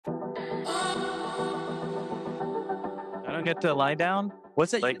don't get to lie down?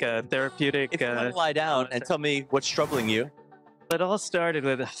 What's that? Like a therapeutic. If you want to lie down and tell me what's troubling you, It all started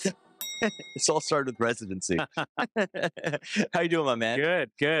with it's all started with residency. How you doing, my man? good,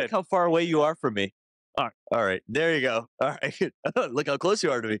 Look good. how far away you are from me. All right. All right, there you go. All right, look how close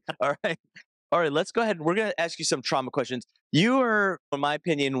you are to me. All right. Let's go ahead. We're going to ask you some trauma questions. You are, in my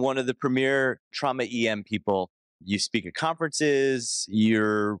opinion, one of the premier trauma EM people. You speak at conferences.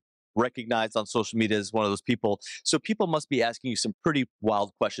 You're recognized on social media as one of those people. So people must be asking you some pretty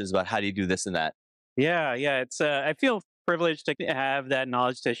wild questions about how do you do this and that. Yeah. It's. I feel privileged to have that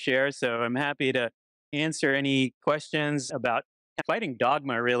knowledge to share. So I'm happy to answer any questions about fighting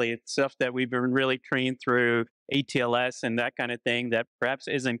dogma. Really, it's stuff that we've been really trained through ATLS and that kind of thing. That perhaps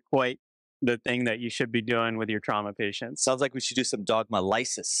isn't quite the thing that you should be doing with your trauma patients. Sounds like we should do some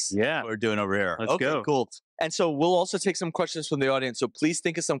dogmalysis. Yeah. What we're doing over here. Let's Okay, go. cool. And so we'll also take some questions from the audience. So please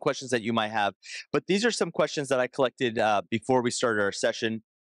think of some questions that you might have. But these are some questions that I collected before we started our session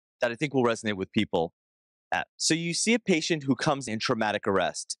that I think will resonate with people. So you see a patient who comes in traumatic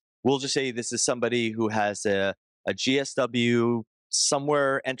arrest. We'll just say this is somebody who has a GSW,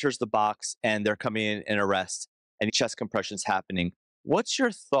 somewhere enters the box and they're coming in arrest and chest compression's happening. What's your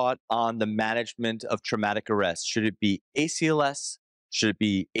thought on the management of traumatic arrest? Should it be ACLS? Should it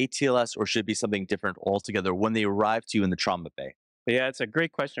be ATLS? Or should it be something different altogether when they arrive to you in the trauma bay? Yeah, it's a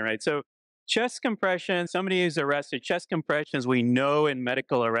great question, right? So chest compression, somebody who's arrested, chest compressions, we know in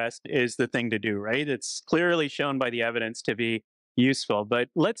medical arrest is the thing to do, right? It's clearly shown by the evidence to be useful. But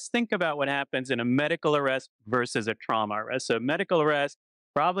let's think about what happens in a medical arrest versus a trauma arrest. So medical arrest,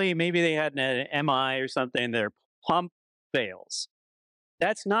 probably maybe they had an MI or something, their pump fails.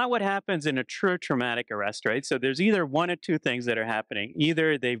 That's not what happens in a true traumatic arrest, right? So there's either one or two things that are happening.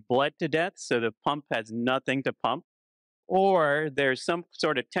 Either they've bled to death, so the pump has nothing to pump, or there's some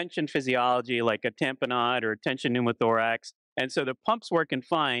sort of tension physiology like a tamponade or tension pneumothorax. And so the pump's working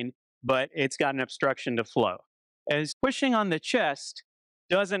fine, but it's got an obstruction to flow. As pushing on the chest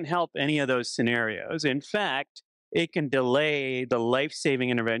doesn't help any of those scenarios. In fact, it can delay the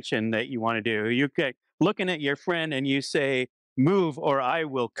life-saving intervention that you want to do. You get looking at your friend and you say, "Move or I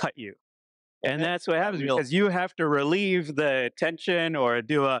will cut you." And that's what happens because you have to relieve the tension or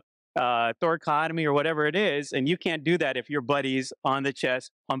do a thoracotomy or whatever it is. And you can't do that if your buddy's on the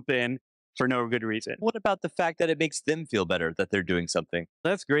chest pumping for no good reason. What about the fact that it makes them feel better that they're doing something?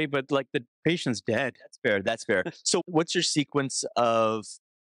 That's great, but like the patient's dead. That's fair. That's fair. So what's your sequence of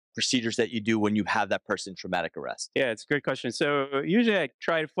procedures that you do when you have that person in traumatic arrest? Yeah, it's a great question. So usually I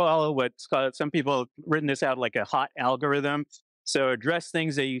try to follow what's called, some people have written this out like a hot algorithm. So address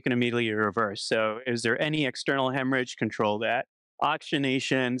things that you can immediately reverse. So is there any external hemorrhage? Control that.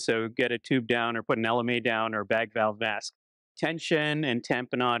 Oxygenation, so get a tube down or put an LMA down or bag valve mask. Tension and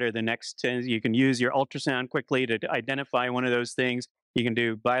tamponade are the next. You can use your ultrasound quickly to identify one of those things. You can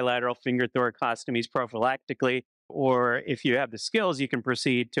do bilateral finger thoracostomies prophylactically, or if you have the skills, you can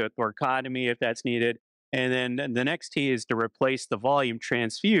proceed to a thoracotomy if that's needed. And then the next T is to replace the volume,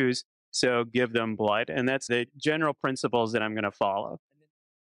 transfuse, so give them blood. And that's the general principles that I'm going to follow. And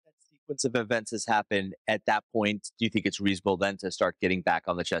then that sequence of events has happened. At that point, do you think it's reasonable then to start getting back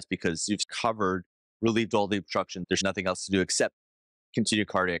on the chest because you've relieved all the obstruction? There's nothing else to do except continue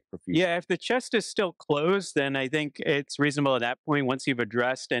cardiac perfusion. Yeah, if the chest is still closed, then I think it's reasonable at that point. Once you've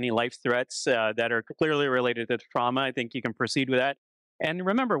addressed any life threats that are clearly related to trauma, I think you can proceed with that. And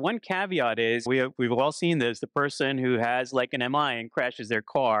remember, one caveat is we've all seen this: the person who has like an MI and crashes their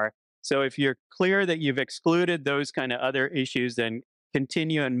car. So if you're clear that you've excluded those kind of other issues, then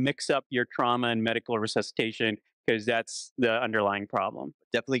continue and mix up your trauma and medical resuscitation, because that's the underlying problem.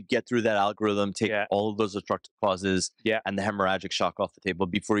 Definitely get through that algorithm, take all of those obstructive causes and the hemorrhagic shock off the table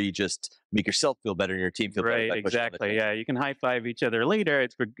before you just make yourself feel better and your team feel better. Right, exactly. Yeah, you can high five each other later.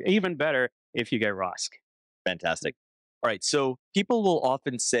 It's even better if you get ROSC. Fantastic. All right, so people will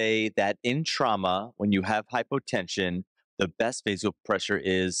often say that in trauma, when you have hypotension, the best vasopressor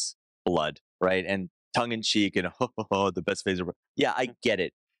is blood, right? And tongue in cheek and the best vasopressor. Yeah, I get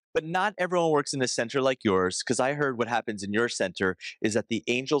it. But not everyone works in a center like yours, because I heard what happens in your center is that the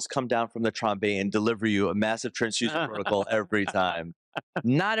angels come down from the trauma bay and deliver you a massive transfusion protocol every time.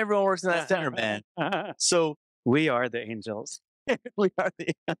 Not everyone works in that center, man. So we are the angels.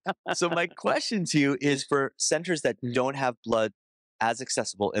 So my question to you is, for centers that don't have blood as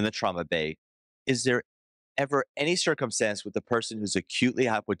accessible in the trauma bay, is there ever any circumstance with the person who's acutely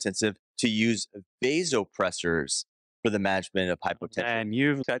hypotensive to use vasopressors for the management of hypotension? And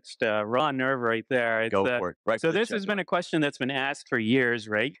you've touched a raw nerve right there. Go for it. Right So for the this has chest. been a question that's been asked for years,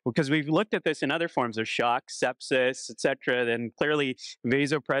 right? Because we've looked at this in other forms of shock, sepsis, etc. Then clearly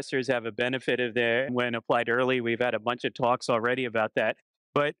vasopressors have a benefit of there when applied early. We've had a bunch of talks already about that.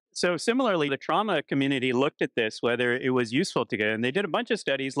 But so similarly, the trauma community looked at this, whether it was useful to get, and they did a bunch of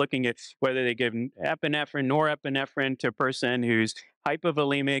studies looking at whether they give epinephrine, norepinephrine to a person who's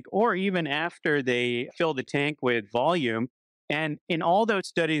hypovolemic, or even after they fill the tank with volume. And in all those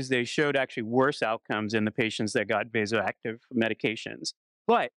studies, they showed actually worse outcomes in the patients that got vasoactive medications.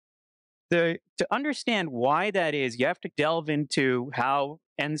 But to understand why that is, you have to delve into how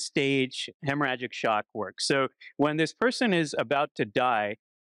end stage hemorrhagic shock works. So when this person is about to die,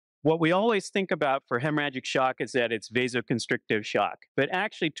 what we always think about for hemorrhagic shock is that it's vasoconstrictive shock. But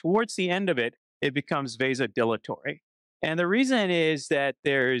actually, towards the end of it, it becomes vasodilatory. And the reason is that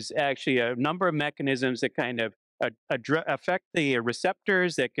there's actually a number of mechanisms that kind of affect the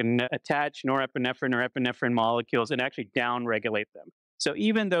receptors that can attach norepinephrine or epinephrine molecules and actually downregulate them. So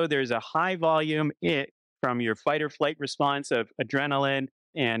even though there's a high volume from your fight or flight response of adrenaline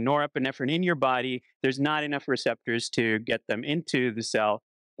and norepinephrine in your body, there's not enough receptors to get them into the cell.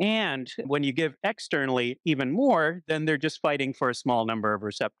 And when you give externally even more, then they're just fighting for a small number of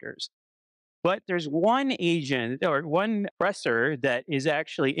receptors. But there's one agent or one pressor that is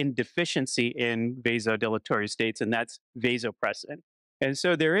actually in deficiency in vasodilatory states, and that's vasopressin. And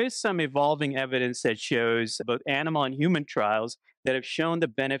so there is some evolving evidence that shows both animal and human trials that have shown the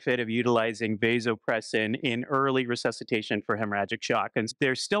benefit of utilizing vasopressin in early resuscitation for hemorrhagic shock. And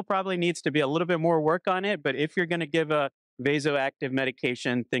there still probably needs to be a little bit more work on it, but if you're going to give a vasoactive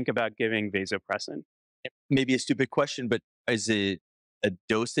medication, think about giving vasopressin. Maybe a stupid question, but is it a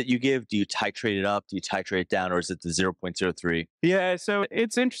dose that you give? Do you titrate it up? Do you titrate it down? Or is it the 0.03? Yeah, so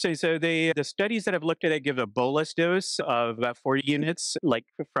it's interesting. So the studies that I've looked at, they give a bolus dose of about 40 units, like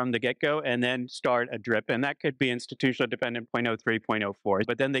from the get-go, and then start a drip. And that could be institutional dependent, 0.03, 0.04.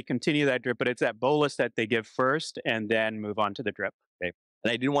 But then they continue that drip, but it's that bolus that they give first and then move on to the drip. Okay.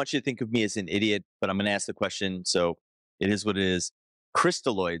 And I didn't want you to think of me as an idiot, but I'm going to ask the question. So it is what it is.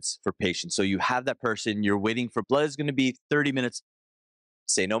 Crystalloids for patients. So you have that person, you're waiting for blood is going to be 30 minutes.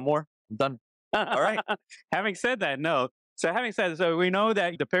 Say no more. I'm done. All right. Having said that, no. So having said that, so we know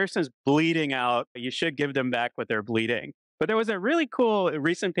that the person's bleeding out. You should give them back what they're bleeding. But there was a really cool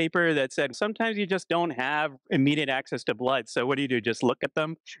recent paper that said sometimes you just don't have immediate access to blood. So what do? Just look at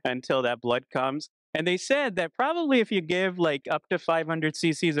them until that blood comes. And they said that probably if you give like up to 500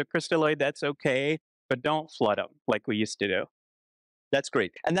 cc's of crystalloid, that's okay, but don't flood them like we used to do. That's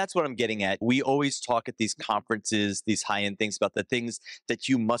great. And that's what I'm getting at. We always talk at these conferences, these high-end things about the things that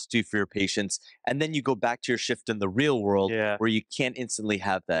you must do for your patients. And then you go back to your shift in the real world where you can't instantly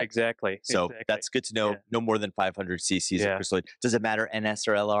have that. Exactly. So that's good to know. Yeah. No more than 500 cc's of crystalloid. Does it matter NS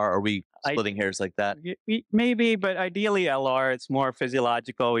or LR? Are we splitting hairs like that? Maybe, but ideally LR, it's more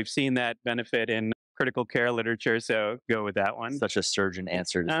physiological. We've seen that benefit in critical care literature. So go with that one. Such a surgeon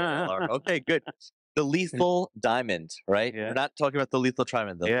answer to LR. Okay, good. The lethal diamond, right? Yeah. We're not talking about the lethal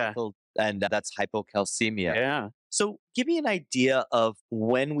triamond, lethal, and that's hypocalcemia. Yeah. So give me an idea of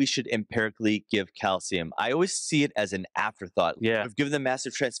when we should empirically give calcium. I always see it as an afterthought. Yeah. We've given them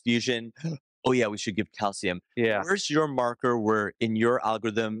massive transfusion. Oh yeah, we should give calcium. Yeah. Where's your marker where in your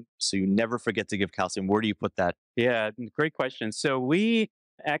algorithm, so you never forget to give calcium? Where do you put that? Yeah, great question. So we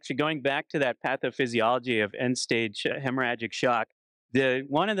actually, going back to that pathophysiology of end-stage hemorrhagic shock,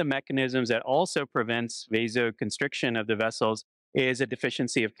 one of the mechanisms that also prevents vasoconstriction of the vessels is a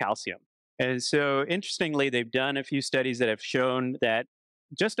deficiency of calcium. And so interestingly, they've done a few studies that have shown that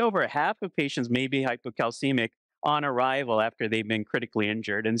just over half of patients may be hypocalcemic on arrival after they've been critically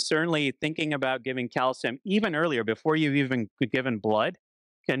injured. And certainly thinking about giving calcium even earlier, before you've even given blood,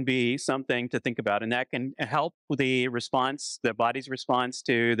 can be something to think about. And that can help the response, the body's response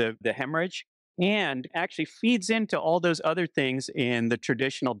to the hemorrhage, and actually feeds into all those other things in the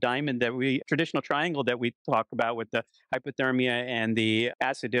traditional traditional triangle that we talk about with the hypothermia and the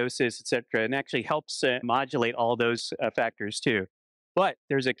acidosis, et cetera, and actually helps modulate all those factors too. But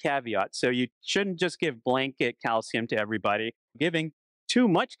there's a caveat. So you shouldn't just give blanket calcium to everybody. Giving too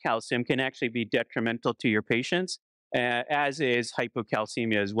much calcium can actually be detrimental to your patients, as is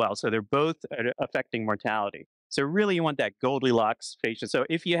hypocalcemia as well. So they're both affecting mortality. So really you want that Goldilocks patient. So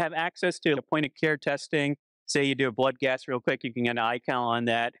if you have access to the point of care testing, say you do a blood gas real quick, you can get an iCal on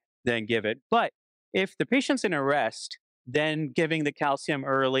that, then give it. But if the patient's in arrest, then giving the calcium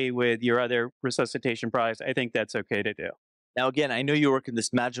early with your other resuscitation products, I think that's okay to do. Now, again, I know you work in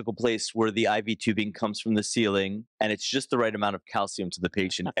this magical place where the IV tubing comes from the ceiling and it's just the right amount of calcium to the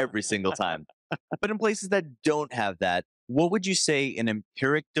patient every single time. But in places that don't have that, what would you say an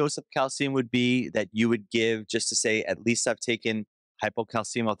empiric dose of calcium would be that you would give just to say, at least I've taken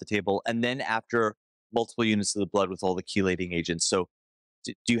hypocalcemia off the table? And then after multiple units of the blood with all the chelating agents. So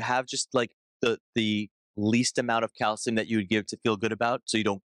do you have just like the least amount of calcium that you would give to feel good about so you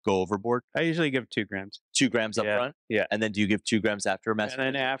don't go overboard? I usually give 2 grams. 2 grams up Yeah, front? yeah. And then do you give 2 grams after a And then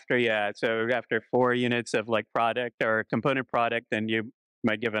masturbation? after, yeah, so after 4 units of like product or component product, then you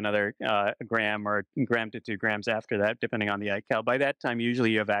might give another a gram or a gram to 2 grams after that, depending on the ICAL. By that time,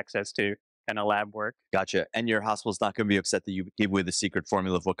 usually you have access to kind of lab work. Gotcha. And your hospital's not going to be upset that you gave away the secret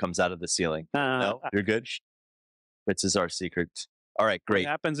formula of what comes out of the ceiling. No, you're good. This is our secret. All right, What great.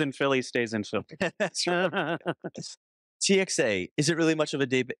 happens in Philly stays in Philly. That's right. TXA, is it really much of a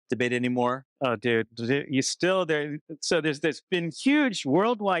debate anymore? Oh, dude, you still there. So there's been huge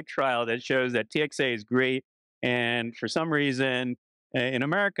worldwide trial that shows that TXA is great, and for some reason in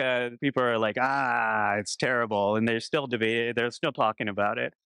America, people are like, it's terrible, and they're still debating. They're still talking about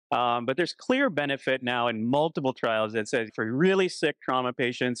it. But there's clear benefit now in multiple trials that says for really sick trauma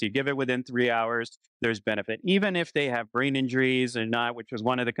patients, you give it within 3 hours, there's benefit, even if they have brain injuries or not, which was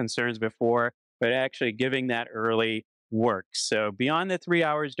one of the concerns before. But actually giving that early works. So beyond the 3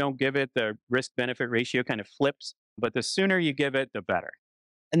 hours, don't give it. The risk benefit ratio kind of flips, but the sooner you give it, the better.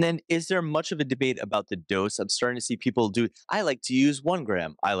 And then is there much of a debate about the dose? I'm starting to see people do, I like to use 1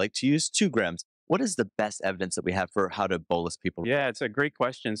 gram. I like to use 2 grams. What is the best evidence that we have for how to bolus people? Yeah, it's a great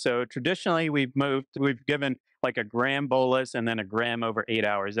question. So traditionally, we've given like a gram bolus and then a gram over 8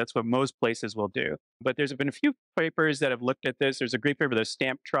 hours. That's what most places will do. But there's been a few papers that have looked at this. There's a great paper, the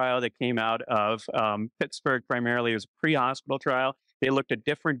STAMP trial that came out of Pittsburgh primarily. It was a pre-hospital trial. They looked at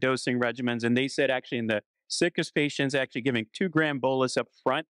different dosing regimens, and they said actually in the sickest patients, actually giving 2 gram bolus up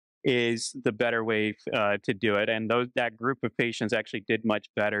front is the better way to do it. And that group of patients actually did much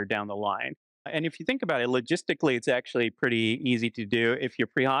better down the line. And if you think about it, logistically, it's actually pretty easy to do. If your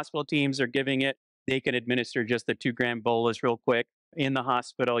pre-hospital teams are giving it, they can administer just the 2 gram bolus real quick. In the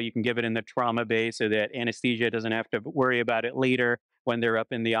hospital, you can give it in the trauma bay so that anesthesia doesn't have to worry about it later when they're up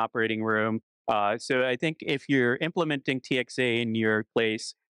in the operating room. So I think if you're implementing TXA in your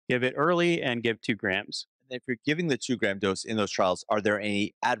place, give it early and give 2 grams. And if you're giving the 2 gram dose in those trials, are there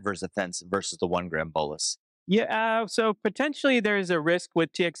any adverse effects versus the 1 gram bolus? Yeah, so potentially there's a risk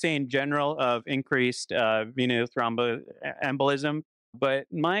with TXA in general of increased venous thromboembolism. But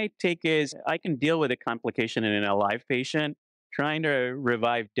my take is I can deal with a complication in an alive patient. Trying to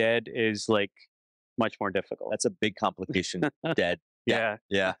revive dead is like much more difficult. That's a big complication. Dead. Yeah.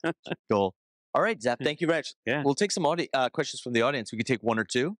 Yeah. Cool. All right, Zap. Thank you very much. Yeah. We'll take some questions from the audience. We can take one or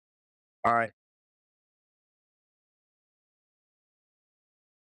two. All right.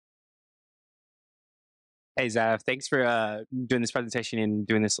 Hey, Zav, thanks for doing this presentation and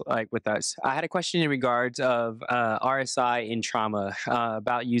doing this with us. I had a question in regards of RSI in trauma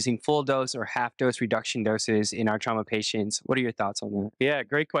about using full dose or half dose reduction doses in our trauma patients. What are your thoughts on that? Yeah,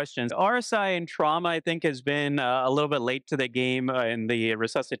 great questions. RSI in trauma, I think, has been a little bit late to the game in the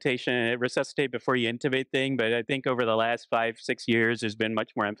resuscitate before you intubate thing. But I think over the last 5-6 years, there's been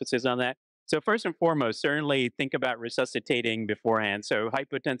much more emphasis on that. So first and foremost, certainly think about resuscitating beforehand. So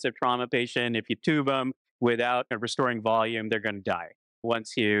hypotensive trauma patient, if you tube them without restoring volume, they're going to die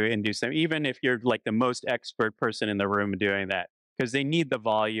once you induce them, even if you're like the most expert person in the room doing that, because they need the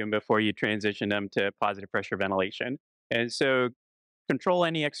volume before you transition them to positive pressure ventilation. And so control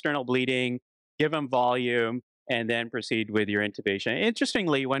any external bleeding, give them volume, and then proceed with your intubation.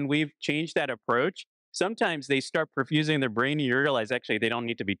 Interestingly, when we've changed that approach, sometimes they start perfusing their brain and you realize actually they don't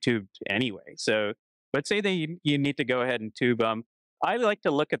need to be tubed anyway. So, but say you need to go ahead and tube them. I like to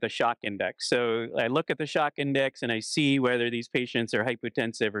look at the shock index. So I look at the shock index and I see whether these patients are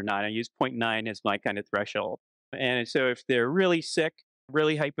hypotensive or not. I use 0.9 as my kind of threshold. And so if they're really sick,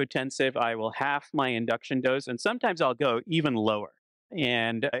 really hypotensive, I will half my induction dose. And sometimes I'll go even lower.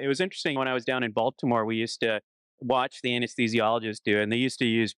 And it was interesting when I was down in Baltimore, we used to watch the anesthesiologist do it, and they used to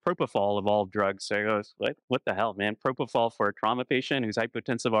use propofol of all drugs. So I go, what the hell, man? Propofol for a trauma patient who's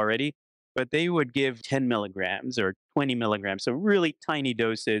hypotensive already? But they would give 10 milligrams or 20 milligrams, so really tiny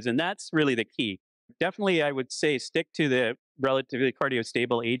doses. And that's really the key. Definitely, I would say stick to the relatively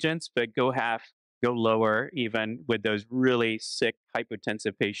cardiostable agents, but go lower even with those really sick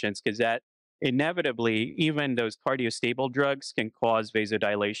hypotensive patients, because that inevitably, even those cardiostable drugs can cause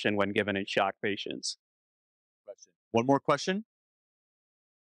vasodilation when given in shock patients. One more question.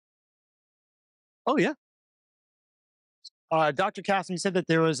 Oh, yeah. Dr. Casson, you said that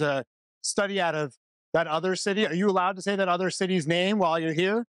there was a study out of that other city. Are you allowed to say that other city's name while you're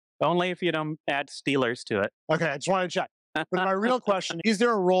here? Only if you don't add Steelers to it. Okay, I just wanted to check. But my real question, is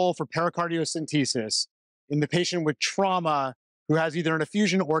there a role for pericardiocentesis in the patient with trauma who has either an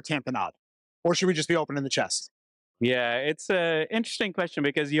effusion or tamponade? Or should we just be opening the chest? Yeah, it's an interesting question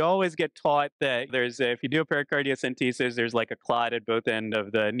because you always get taught that if you do a pericardiocentesis, there's like a clot at both end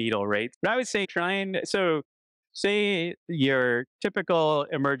of the needle, right? But I would say say your typical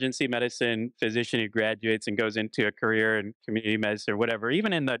emergency medicine physician who graduates and goes into a career in community medicine or whatever,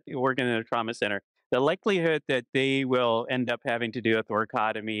 even working in a trauma center, the likelihood that they will end up having to do a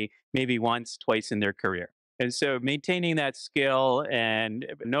thoracotomy maybe once, twice in their career. And so maintaining that skill and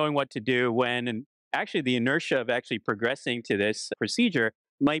knowing what to do when, and actually the inertia of actually progressing to this procedure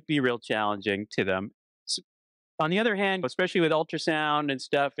might be real challenging to them. On the other hand, especially with ultrasound and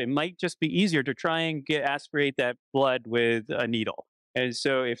stuff, it might just be easier to try and aspirate that blood with a needle. And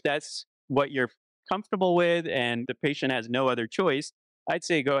so if that's what you're comfortable with and the patient has no other choice, I'd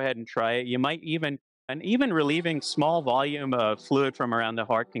say go ahead and try it. You might even relieving small volume of fluid from around the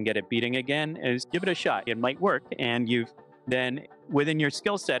heart can get it beating again. Is give it a shot. It might work, and you've then within your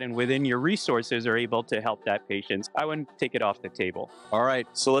skill set and within your resources are able to help that patient. I wouldn't take it off the table. All right,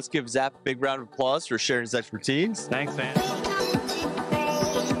 so let's give Zap a big round of applause for sharing his expertise. Thanks, man.